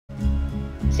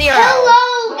Zero.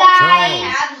 Hello,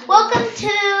 guys. Welcome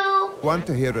to Want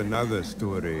to hear another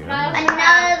story, huh?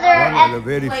 another One of the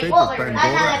very fate of Pandora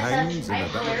hangs in a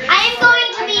I am going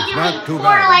to be doing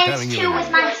Borderlands 2 with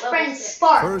my friend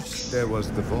Sparks. First, there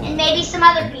was the vault. And maybe some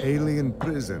other An people. alien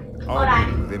prison on.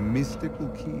 guarding the mystical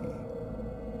key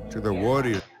to the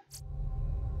warrior.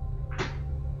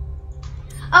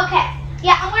 Okay,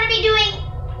 yeah, I'm going to be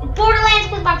doing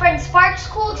Borderlands with my friend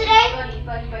sparkscool today.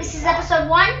 This is episode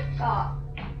 1.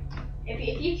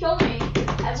 If you kill me,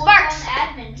 I will Sparks,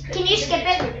 admin. can you skip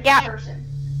it? Yeah. Person,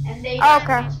 and they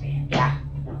Okay. Yeah.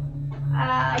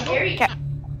 I dare you. Okay.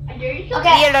 I dare you to kill me.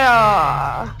 Okay.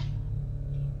 Zero.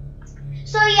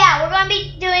 So yeah, we're going to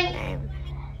be doing. In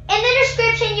the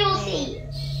description, you will see.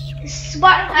 You'll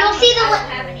see the.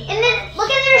 And then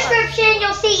look at the description.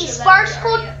 You'll see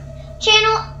sparkscool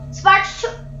channel,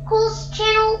 sparkscool's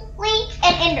channel link,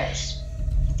 and Ender's.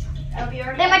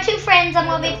 They're my two friends I'm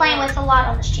going to be playing with a lot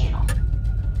on this channel.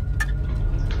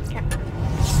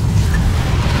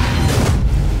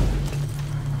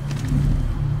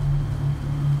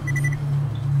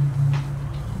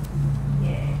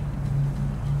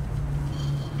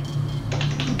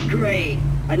 Great.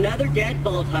 Another dead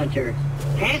vault hunter.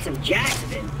 Handsome Jack's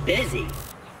been busy.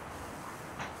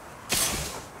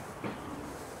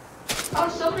 Oh,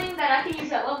 something that I can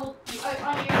use at level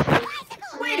on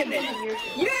your. Wait a minute.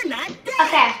 You're not dead.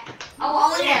 Okay. I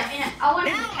want to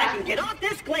Now I can get off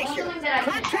this glacier.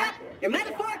 Claptrap, your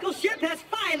metaphorical ship has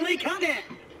finally come in.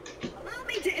 Allow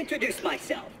me to introduce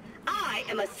myself. I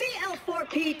am a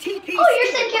CL4P TP. Oh,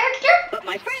 you're the same character? But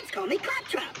my friends call me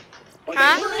Claptrap. Or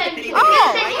Huh? they would if anyone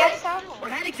Oh, else I guess so. or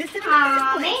had existed in the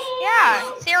Aw, first place.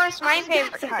 Yeah, Zero's my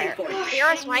favorite character.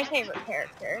 Zero's my favorite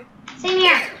character. Same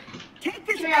here. Take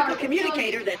this medical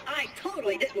communicator that I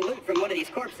totally didn't loot from one of these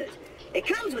corpses. It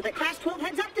comes with a Class 12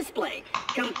 heads-up display,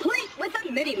 complete with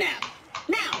a mini-map.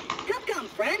 Now, come,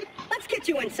 friend. Let's get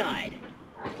you inside.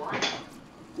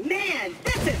 Man,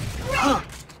 this is great!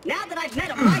 Now that I've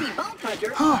met a mighty vault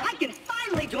hunter, I can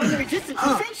finally join the resistance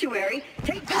of Sanctuary,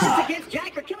 take vengeance against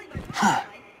Jack for killing my father,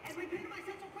 and repair my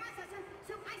central processor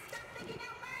so I stop thinking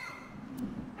out loud.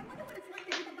 I wonder what it's like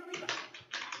to hit the belly button.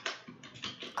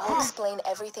 I'll explain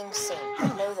everything soon,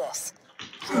 but know this.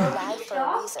 You're alive for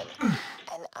a reason,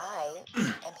 and I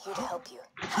am here to help you.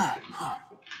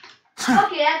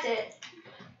 Okay, that's it.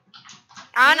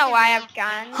 I don't know why I've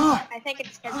guns. I think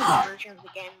it's because of the version of the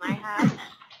game I have.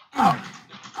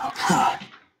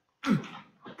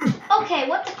 Okay,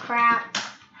 what the crap?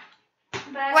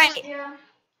 Wait.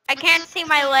 I can't see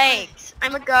my legs.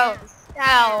 I'm a ghost.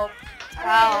 Help.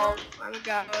 Help. I'm a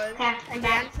ghost. Okay, I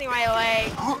can't see my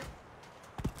legs.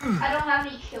 I don't have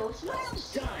any kills. Well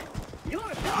done.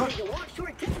 Your ability to walk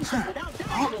short distances without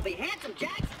dying will be handsome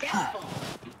Jack's downfall.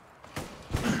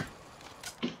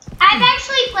 I've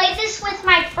actually played this with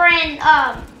my friend,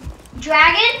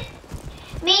 Dragon.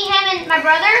 Me, him, and my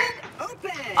brother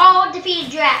Open! all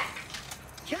defeated Drac.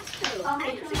 Just a little Are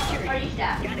extra security. you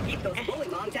staff? Gotta keep those bully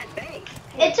mongs at bay.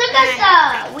 It took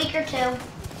us a week or two.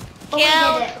 But we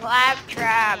Kill did it.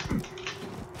 Claptrap.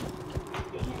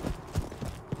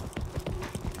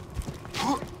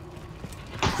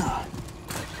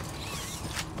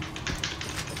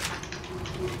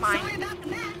 Sorry about the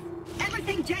mess.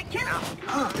 Everything Jack killed.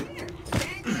 Here.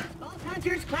 Beds, vault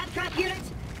hunters, claptrap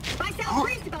units. If I sound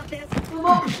pleased about this,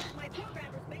 my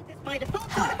programmers made this my default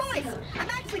tone of voice. I'm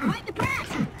actually quite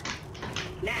depressed.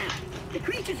 Now, the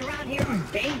creatures around here are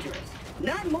dangerous.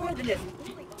 None more than this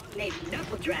bully monk named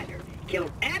Knuckle Dragger.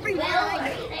 Killed everyone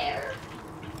I know. there?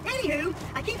 Anywho,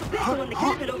 I keep a pistol in the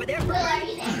cabinet over there for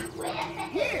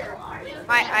here.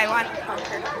 I want to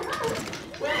conquer.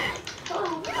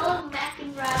 Oh, Mac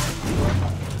and Rabbit.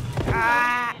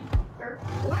 Ah.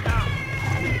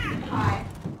 Hi.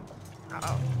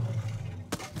 Uh-oh.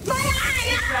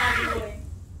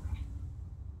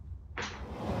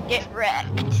 Get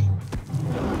wrecked.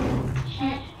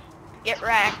 Get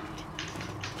wrecked.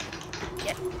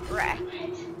 Get wrecked.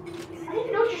 I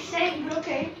didn't know what you're saying, but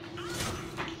okay.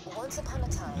 Once upon a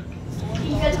time,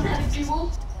 You guys don't have a duel?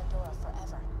 lived Pandora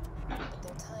forever, but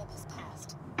their time has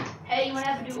passed. Hey, you wanna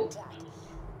have a duel? Jack,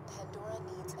 Pandora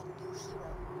needs a new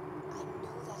hero. I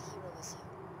know that hero is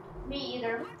you. Me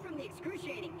either. Apart from the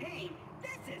excruciating pain,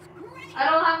 this is great. I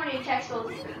don't have any attack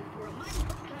skills either. For a mighty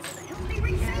vault hunter, the healthy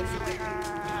resanctuary.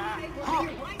 I will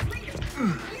be your wise leader.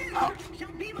 You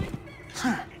shall be my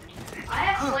fist. I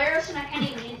have flares and I can't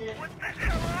even use it. What the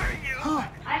hell are you?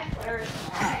 I have flares.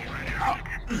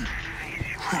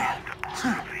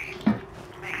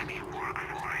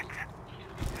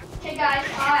 Okay guys,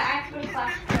 I actually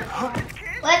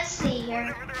flashed. Let's see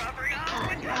here.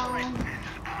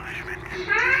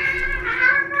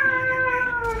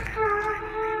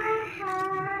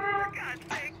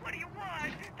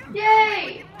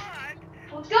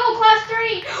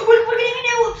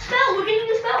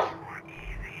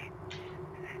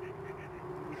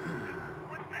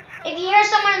 If you hear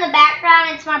someone in the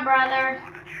background, it's my brother.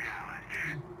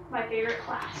 My favorite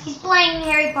class. He's playing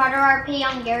Harry Potter RP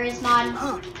on Gary's mod.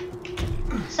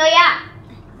 So yeah.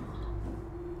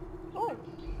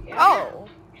 Oh.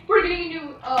 We're getting a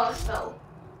new spell.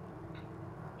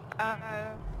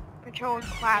 Patrol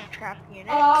claptrap unit.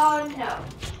 Oh no.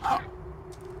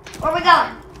 Where we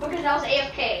going? Because I was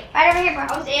AFK. Right over here, bro.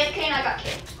 I was AFK and I got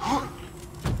killed.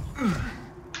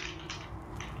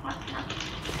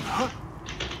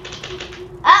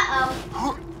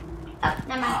 Uh-oh. Oh,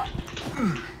 never mind.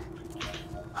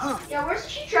 Yeah, where's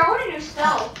she throwing a new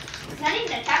spell? It's not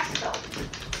even an attack spell.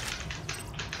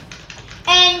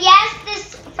 And yes,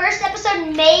 this first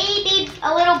episode may be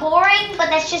a little boring, but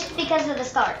that's just because of the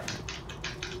start.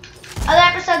 Other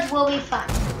episodes will be fun.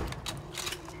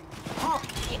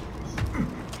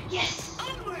 Yes.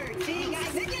 Onward, seeing eye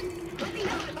vision. Let me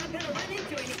know if I'm gonna run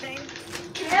into anything.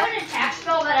 Do you have an attack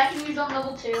spell that I can use on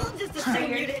level 2? I'll just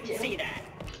assume you didn't see that.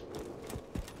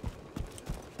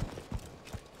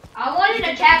 I want an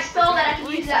attack spell that I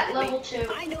can use at level 2.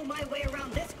 I know my way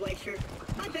around this glacier.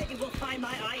 I bet you will find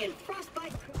my eye in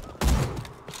frostbite.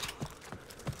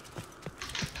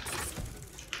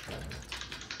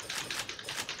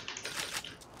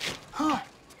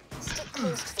 Stick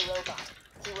close to the robot.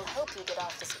 He will help you get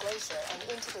off this glacier and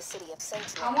into the city of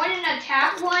Sanctuary. I want an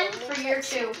attack one for year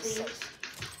 2, please.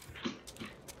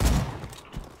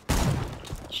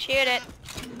 Shoot it.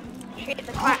 Shoot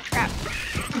the claptrap.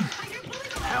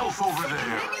 Elf over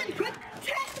there.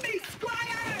 Protect me,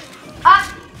 Squire! Up.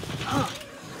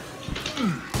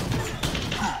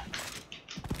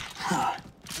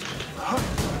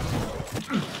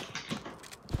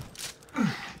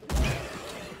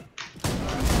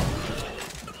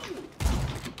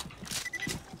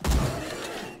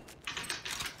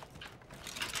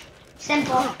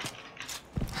 Simple.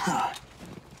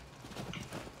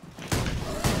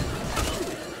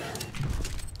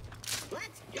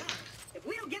 Let's go. If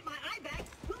we don't get my eye back,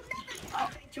 we'll never see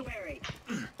Sanctuary.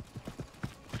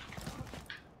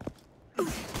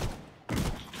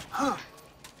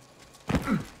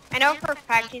 I know for a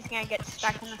fact he's gonna get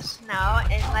stuck in the snow,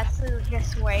 and let's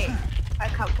just wait a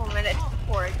couple minutes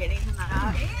before getting him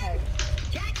out.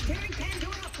 Jack's tearing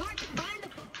Pandora apart to find the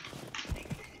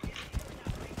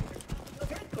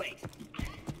earthquakes.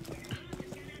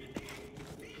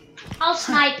 I'll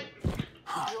snipe.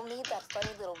 You'll need that funny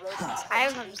little robot's I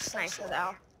help have to a reach sniper Sanctuary,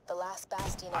 though. the last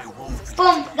bastion of the resistance.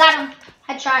 Boom. Got him.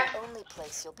 Headshot. The only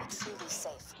place you'll be truly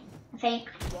safe. I think.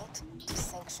 Get to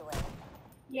Sanctuary.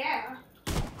 Yeah.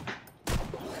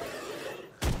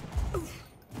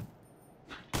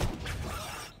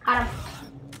 Got him.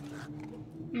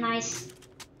 Nice.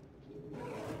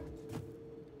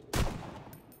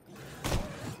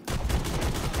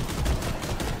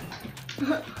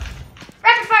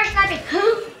 Rapid fire sniping.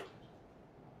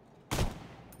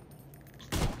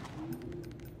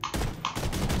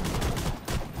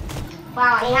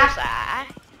 Wow, I have Bullseye.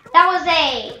 that was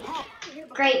a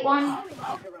great one.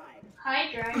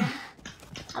 Hi, Dragon.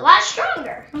 A lot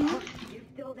stronger. You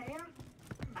still there?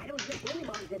 I don't get bully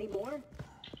bombs anymore.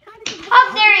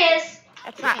 Oh, there he is.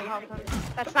 That's not help him.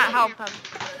 That's not help him.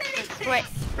 It's wait.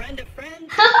 Friend of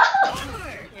friends.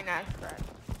 You're not a friend.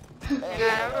 Hey,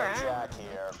 Yeah, Jack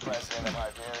here, president of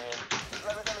Hyperion.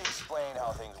 Let me explain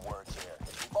how things work here.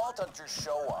 Vault Hunters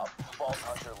show up, Vault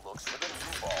Hunter looks for the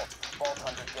new vault, Vault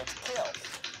Hunter gets killed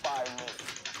by me.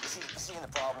 You see the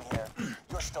problem here?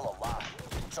 You're still alive.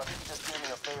 So if you could just do me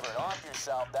a favor and off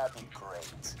yourself, that'd be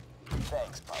great.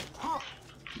 Thanks, Pumpkin.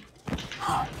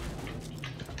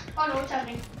 Oh no, what's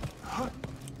happening?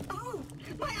 Oh,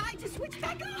 my eye just switched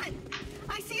back on.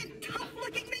 I see a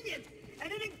tough-looking minion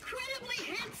and an incredibly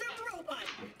handsome robot,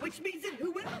 which means that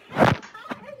whoever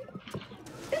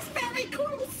is very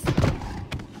close.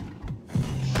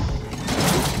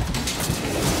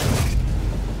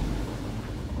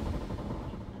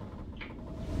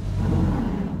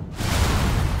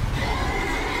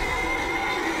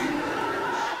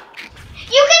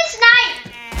 You can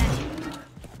snipe.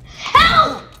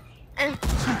 Help!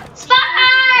 Spot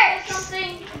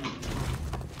Something.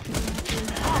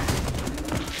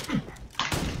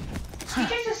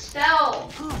 Teach us a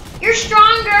spell. You're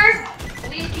stronger.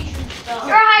 Please teach us a spell.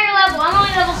 You're a higher level. I'm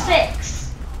only level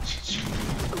 6.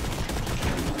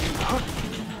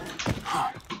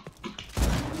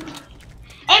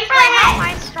 Aim for the How am head.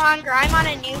 I stronger? I'm on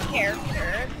a new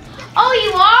character. Oh,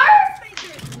 you are?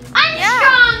 I'm Yeah.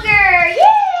 stronger. Yay!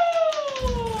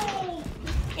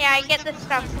 Yeah, I get the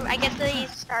stuff. I get the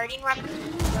starting weapons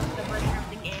of the version of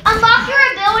the game. Unlock your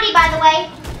ability, by the way.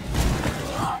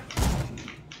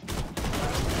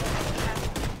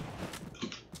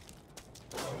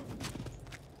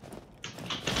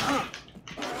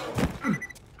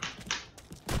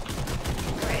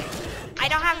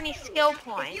 any skill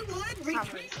points. You would for some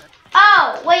retreat. reason.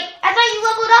 Oh, wait. I thought you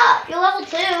leveled up. You're level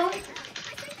 2.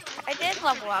 I did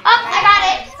level up. Oh, I got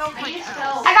it. Skill points.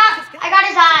 I got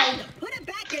his eye. Put it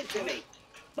back into me.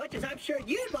 Much as I'm sure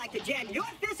you'd like to jam your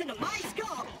fist into my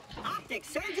skull, optic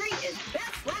surgery is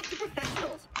best left to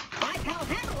professionals. My pal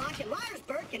Hammerlock in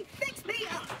Lyersburg can fix me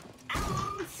up.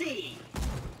 LOC.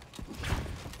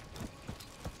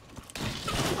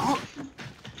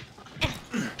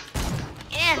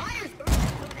 Yeah.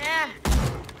 Lyersburg. Yeah.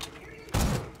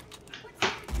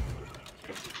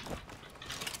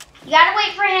 You gotta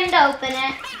wait for him to open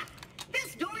it.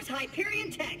 This door's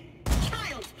Hyperion Tech.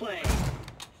 Child's play.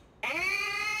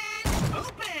 And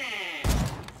open.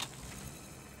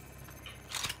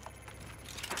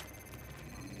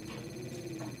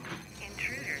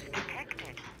 Intruders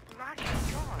detected. Locking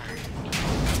door.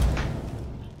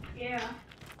 Yeah.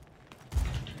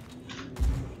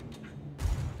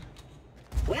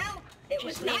 Well, it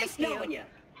was Just need a nice few. knowing you.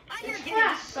 I hear getting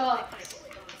That sucks.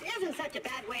 isn't such a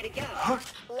bad way to go.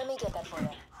 Let me get that for you.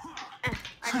 I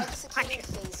just Executing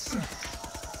punch. phase shift.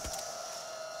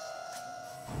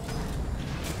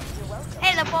 You're welcome.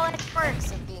 Hey, the bullet's Thanks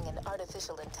first. of being an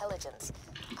artificial intelligence,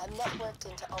 I'm networked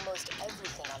into almost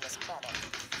everything on this planet.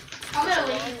 I'm It's a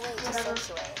gonna long leave. way to Whatever.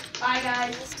 sanctuary. Bye,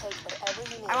 guys. Please take whatever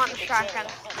you need I want for the the shotgun.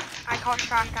 journey ahead. I call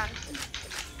shotgun.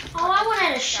 Oh, I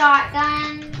wanted a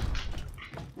shotgun.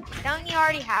 Don't you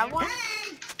already have one?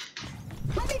 Hey!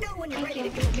 Let me know when you're ready to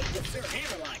go meet with Sir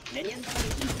Hammerlock, minion.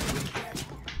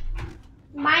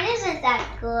 Mine isn't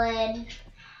that good.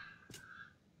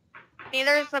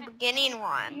 Neither is the beginning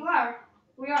one. You are.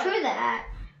 We are. True that.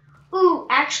 Ooh,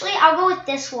 actually, I'll go with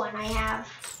this one I have.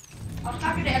 I'm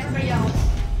talking to everybody else.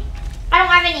 I don't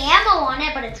have any ammo on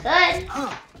it, but it's good.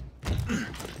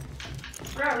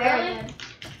 Bro, Very really? good.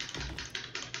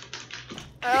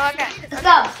 Oh, okay. Let's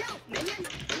go. Shelf, minion.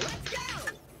 Let's go.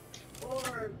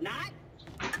 Or not.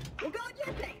 We'll go at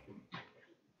your pace.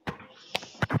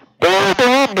 Dude,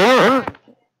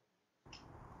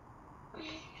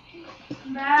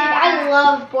 I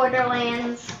love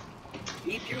Borderlands.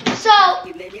 Keep your So,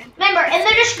 you minion. remember, in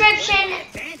the description,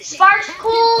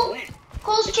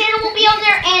 Sparkscool's channel will be on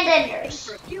there and Ender's.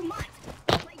 For a few months.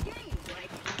 Play games like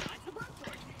Dodge the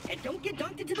Blowtorch. And don't get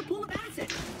dunked into the pool of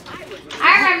acid.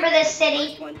 I remember this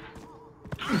city.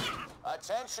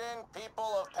 Attention, people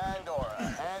of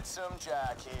Pandora. Handsome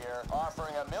Jack here,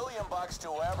 offering $1 million to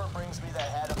whoever brings me the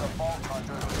head of the Vault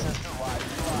Hunter who just arrived in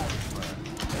Lyersburg.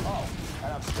 Oh,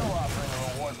 and I'm still offering a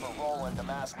reward for Roland, the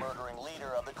mass murdering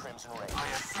leader of the Crimson Rangers. I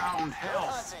have found Good help.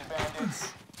 hunting,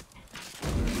 bandits.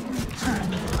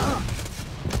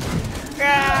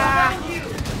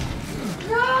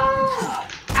 No!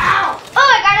 Ow! Oh, I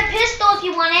got a pistol if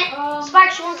you want it.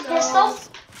 Sparks, you want the pistol?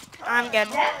 I'm good.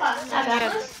 I'm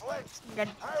good. Good.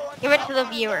 Give it to the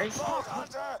viewers. Vault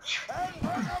Hunter, and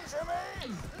bring them to me.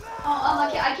 Oh,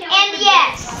 okay. I can't. And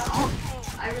yes,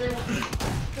 I really want to.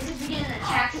 This is beginning the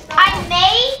tax stuff. I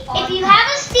may, if you have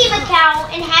a Steam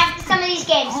account and have some of these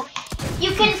games,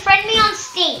 you can friend me on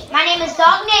Steam. My name is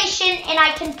Dog Nation, and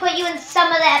I can put you in some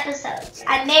of the episodes.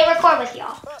 I may record with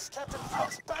y'all. First, Captain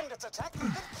Fox bandits attack,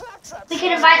 then Claptrap. We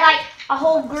could invite like a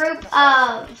whole group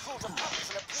of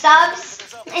subs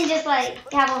and just like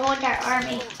have a whole entire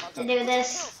army to do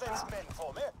this.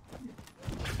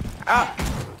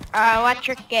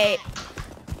 Electric gate.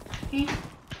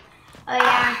 Oh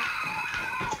yeah.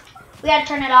 We gotta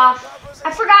turn it off.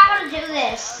 I forgot how to do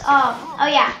this. Oh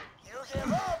yeah. You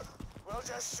give up, we'll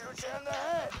just shoot you in the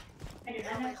head. I do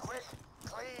not You'll be know. quick,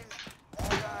 clean,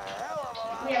 and a hell of a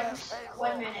lot We have less painful.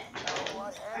 1 minute.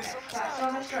 What Okay, handsome so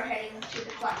I'm gonna start heading to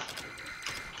the class.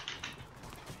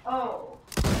 Oh.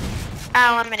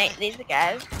 I'll eliminate these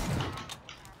guys.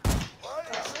 What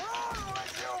is wrong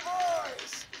with you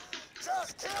boys?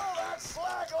 Just kill that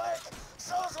slaglick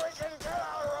so we can get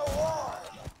our reward.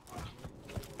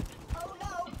 Oh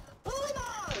no!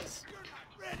 Polymons!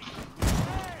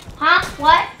 Huh?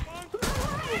 What?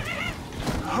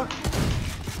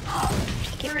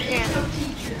 Keep There it is no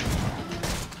teacher.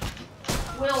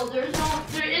 Will, there is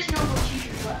no more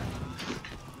teachers left.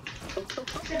 Except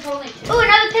for only 2. Ooh,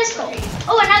 another pistol.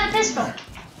 Ooh, another pistol.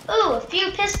 Ooh, a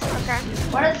few pistols. Okay.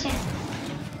 What are the chances?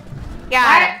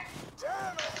 Got Alright.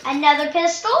 Another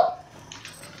pistol.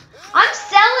 I'm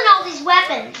selling all these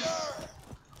weapons.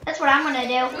 That's what I'm gonna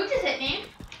do. Who just hit me?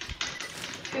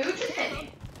 Who just hit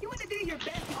me? You want to do your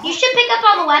best. You should pick up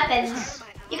all the weapons.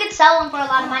 You could sell them for a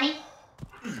lot of money.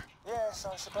 Yes,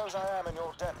 I suppose I am in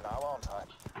your debt now, aren't I?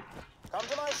 Come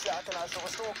to my shack and I shall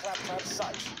restore Claptrap's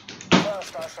sight.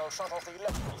 First, I shall shut off the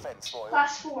electrical fence for you.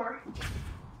 Class 4.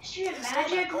 History of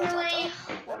magic, really?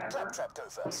 Let Claptrap go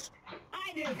first. I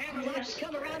I knew Hammerlock would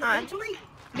come around eventually.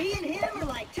 Me and him are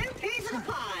like two peas in a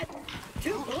pod.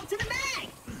 2 bullets in a mag.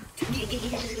 I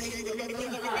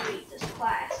hate this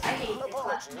class. I hate this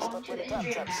class. Apologies, but when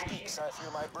Claptrap speaks, I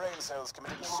feel my brain cells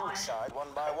committing suicide one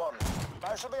by one.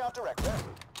 I shall be out directly.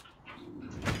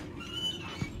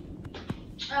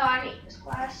 Oh, I hate this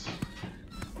class.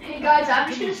 Hey guys, I'm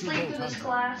just gonna sleep through this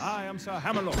class. I am Sir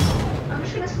Hammerlock. I'm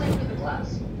just gonna sleep through the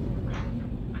class.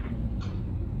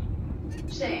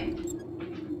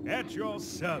 Same. At your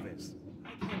service.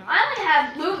 I only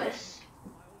have Loomis.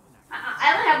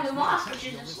 I only have Lumos, which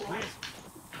is a sword.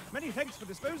 Many thanks for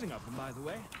disposing of them, by the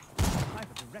way. I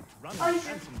have a direct run Oh, of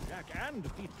Hanson Jack and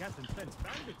defeat Captain Flint's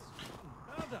bandits.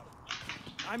 Unheard of.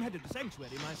 I'm headed to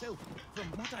Sanctuary myself. From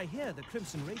what I hear, the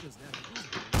Crimson Raiders there are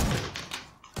using.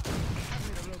 Hand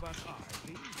me the robot eye,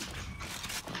 please.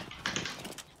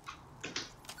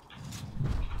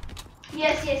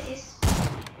 Yes, yes, yes.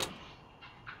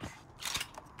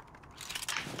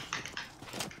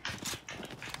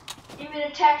 Give me the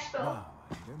attack spell. Now,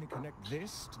 I can only connect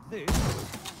this to this.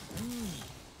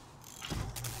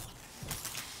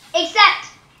 Accept.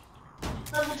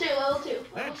 Level 2, level 2.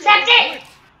 Level 2. Accept it.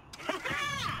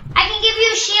 I can give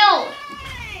you a shield.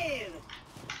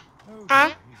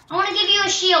 Huh? I want to give you a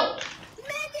shield.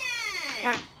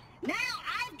 Minion! Now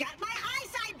I've got my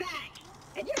eyesight back.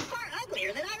 And you're far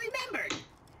uglier than I remembered.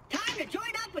 Time to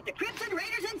join up with the Crimson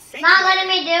Raiders and Sanctuary. Not letting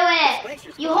me do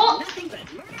it. You hold. Nothing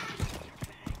but murder.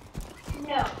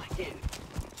 No. Dude.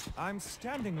 I'm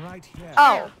standing right here.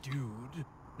 Oh. Dude.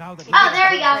 Now that Oh, there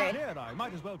we go. cleared, I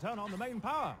might as well turn on the main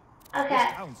power. Okay,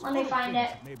 This town's let me full of find things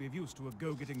it. that may be of use to a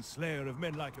go-getting slayer of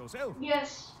men like yourself.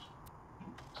 Yes.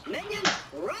 Minion,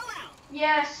 roll out.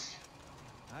 Yes.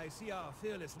 I see our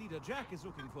fearless leader Jack is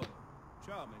looking for them.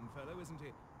 Charming fellow, isn't he?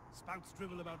 Spouts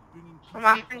drivel about bringing peace I'm to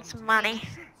offering the some frontier, money.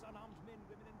 shoots unarmed men,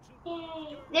 women, and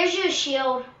children. Yay. There's your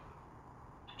shield.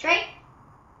 Trey?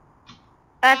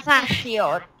 That's not a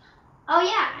shield. Oh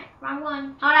yeah, wrong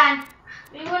one. Hold on.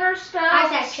 We want our spells. Our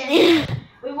section.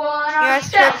 We want You our guys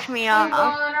spells. tricked me We off.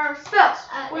 want our spells.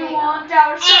 There We you go. want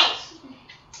our spells.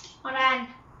 Hold on.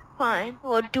 Fine,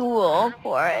 we'll duel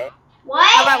for it. What?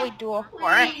 How about we duel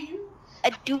for it? Please.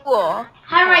 A duel.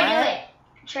 How do for I do it?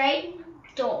 Trade?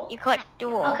 Duel. You click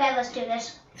duel. Okay, let's do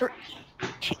this. 3,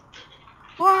 2,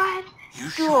 1.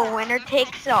 Duel, winner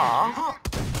takes all.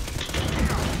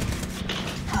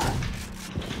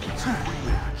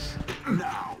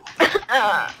 Now.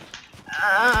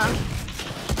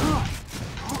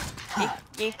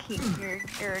 You keep your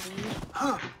dirty.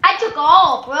 I took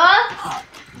all, bruh.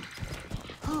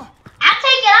 I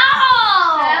take it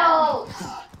all. Spells.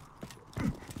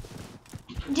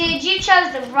 Dude, you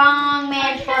chose the wrong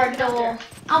man for a duel.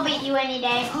 I'll beat you any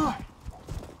day.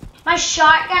 My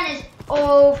shotgun is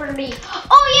over me.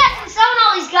 Oh yeah, I can summon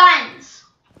all these guns.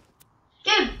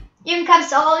 Dude, you can come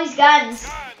sell all these guns.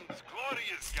 Guns,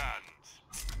 glorious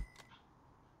guns.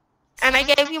 And I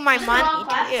gave you my money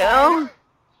too.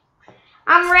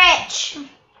 I'm rich.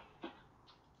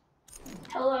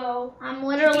 Hello. I'm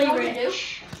literally You know what to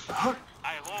rich. I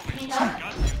have always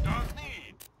guns you don't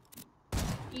need.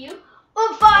 You?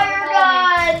 Oh, fire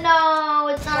gun! No,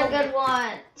 it's not a good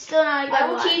one. Still not a good I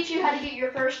will one. teach you how to get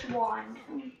your first wand.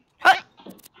 Huh?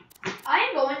 I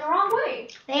am going the wrong way.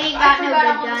 They ain't I got forgot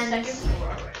I'm no on the good second guns. floor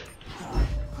already.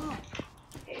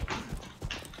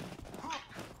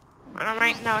 I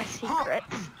might know a secret.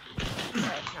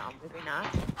 But no, maybe not.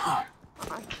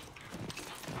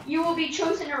 You will be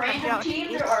chosen a random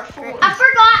team. There are 4. I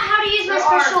forgot how to use my There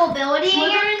are special ability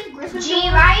Slytherin, again. Gryffindor, G,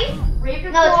 right?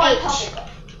 Ravenclaw, No, and it's H. Hufflepuff.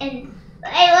 And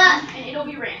hey, look. And it'll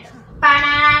be random.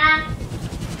 Ba-na-na-na.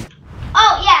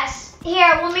 Oh yes.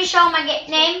 Here, let me show my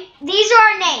name. These are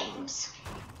our names.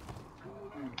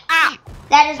 Ah!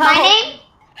 That is my Oh. name.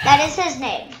 That is his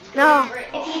name. No.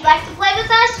 If you'd like to play with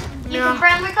us, you No. can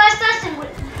friend request us, and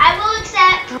I will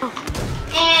accept.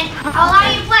 And I'll allow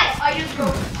you to play. I just go.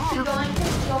 Keep going.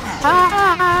 Oh,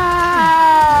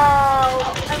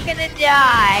 I'm gonna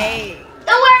die.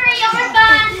 Don't worry, almost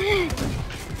done.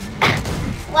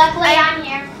 Luckily, I'm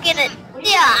here. Gonna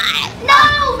die. No,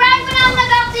 right when I'm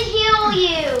about to heal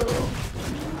you.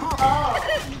 Oh.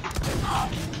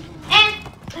 And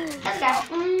let's go.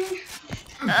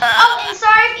 Oh, and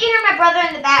sorry if you hear my brother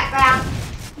in the background.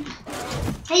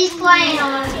 He's playing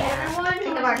on Everyone who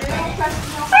Think of our is new, press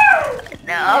the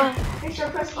No. Make sure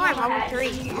to press the Oh, I'm yellow level hat. 3.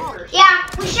 Yeah,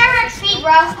 we share XP,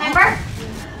 bro. Remember?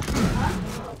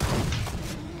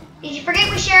 Did you forget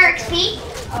we share XP?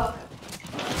 Oh.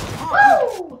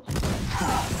 Woo!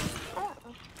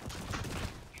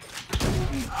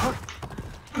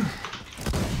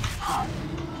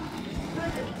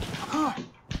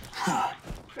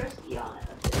 Press the on it.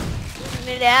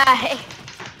 gonna die.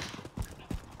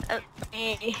 That's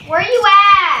me. Where you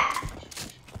at?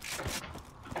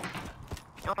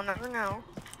 You'll never know.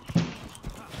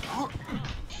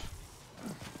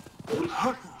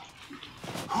 Come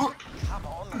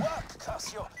on, work,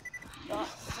 curse you.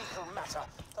 Fecal matter.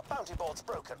 The bounty board's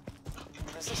broken.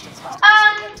 Resistance must be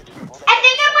disconnected before they I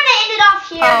think I'm gonna end it off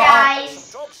here,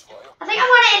 guys. jobs for you. I think I'm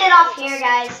gonna end it off here,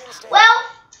 guys. Well,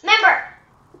 remember,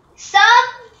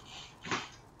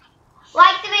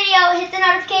 like the video, hit the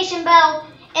notification bell,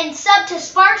 and sub to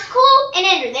Sparkscool and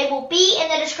Ender. They will be in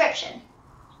the description.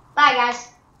 Bye, guys.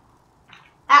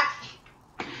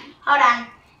 Hold on.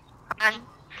 I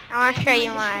want to show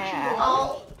you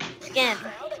my skin.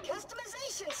 Found a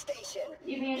customization station.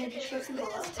 You mean in the description below?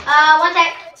 1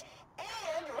 sec. And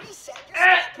reset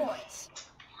your skill points.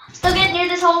 Still getting through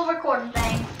this whole recording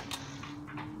thing.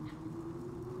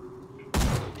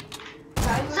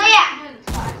 So yeah,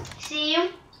 see you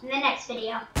in the next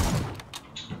video.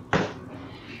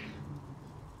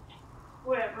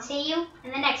 Whatever. See you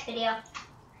in the next video.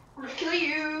 I'm gonna kill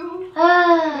you.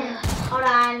 Hold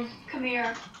on. Come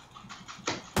here.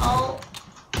 Oh,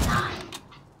 9.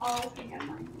 Oh, okay, never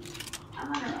mind.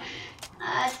 I'm on a rush.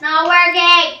 It's not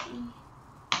working.